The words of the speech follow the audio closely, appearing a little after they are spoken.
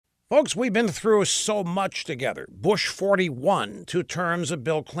Folks, we've been through so much together. Bush 41, 2 terms of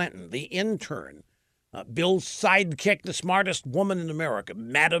Bill Clinton, the intern, Bill's sidekick, the smartest woman in America,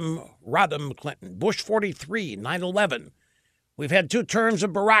 Madam Rodham Clinton. Bush 43, 9/11. We've had 2 terms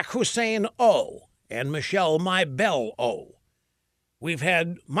of Barack Hussein O. and Michelle My Belle O. We've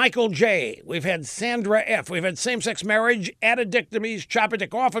had Michael J. We've had Sandra F. We've had same-sex marriage, addictomies,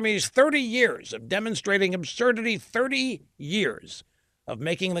 chopper-dick-offomies, 30 years of demonstrating absurdity, 30 years of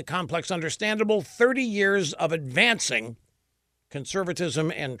making the complex understandable, 30 years of advancing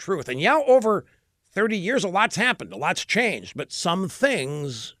conservatism and truth. And yeah, over 30 years, a lot's happened, a lot's changed, but some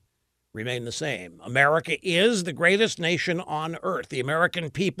things remain the same. America is the greatest nation on earth. The American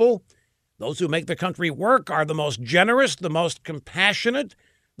people, those who make the country work, are the most generous, the most compassionate,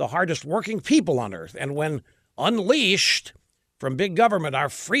 the hardest working people on earth. And when unleashed from big government, our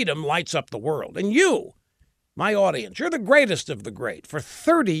freedom lights up the world. And you, my audience, you're the greatest of the great. For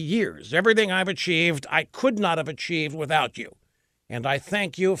 30 years, everything I've achieved, I could not have achieved without you. And I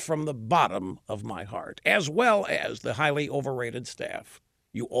thank you from the bottom of my heart, as well as the highly overrated staff.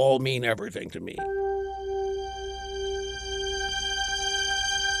 You all mean everything to me.